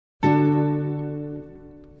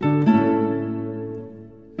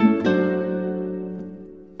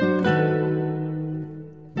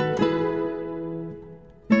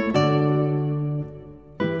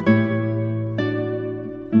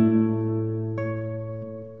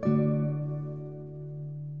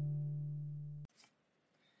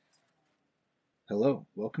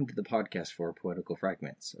welcome to the podcast for Poetical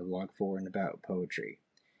Fragments, a blog for and about poetry.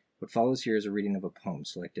 What follows here is a reading of a poem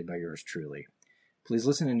selected by yours truly. Please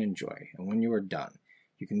listen and enjoy, and when you are done,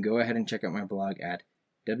 you can go ahead and check out my blog at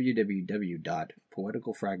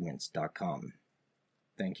www.poeticalfragments.com.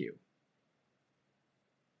 Thank you.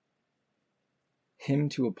 Hymn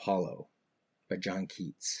to Apollo by John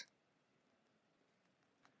Keats.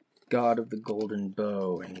 God of the golden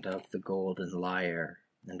bow and of the golden lyre,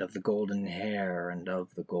 and of the golden hair and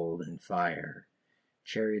of the golden fire,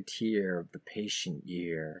 charioteer of the patient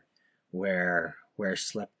year, where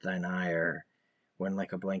slept thine ire, when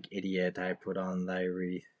like a blank idiot I put on thy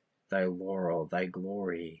wreath, thy laurel, thy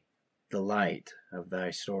glory, the light of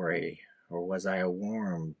thy story, or was I a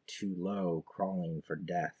worm too low crawling for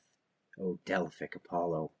death, O Delphic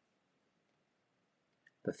Apollo?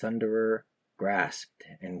 The thunderer grasped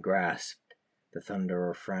and grasped, the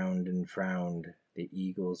thunderer frowned and frowned, the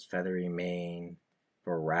eagle's feathery mane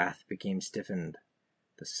for wrath became stiffened,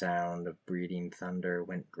 the sound of breeding thunder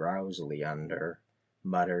went drowsily under,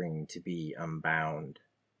 muttering to be unbound.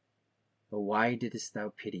 Oh, why didst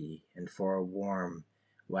thou pity, and for a worm,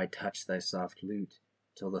 why touch thy soft lute,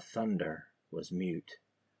 till the thunder was mute?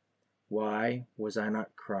 Why was I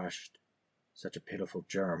not crushed, such a pitiful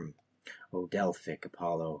germ, O Delphic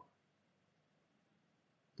Apollo?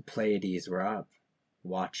 The Pleiades were up,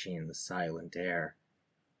 watching the silent air.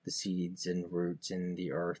 The seeds and roots in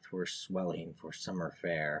the earth were swelling for summer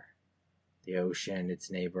fair. The ocean, its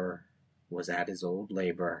neighbor, was at his old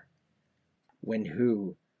labor. When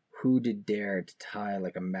who did dare to tie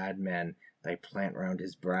like a madman thy plant round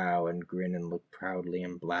his brow, and grin and look proudly,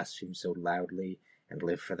 and blaspheme so loudly, and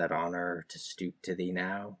live for that honor to stoop to thee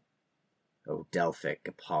now? O Delphic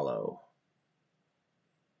Apollo.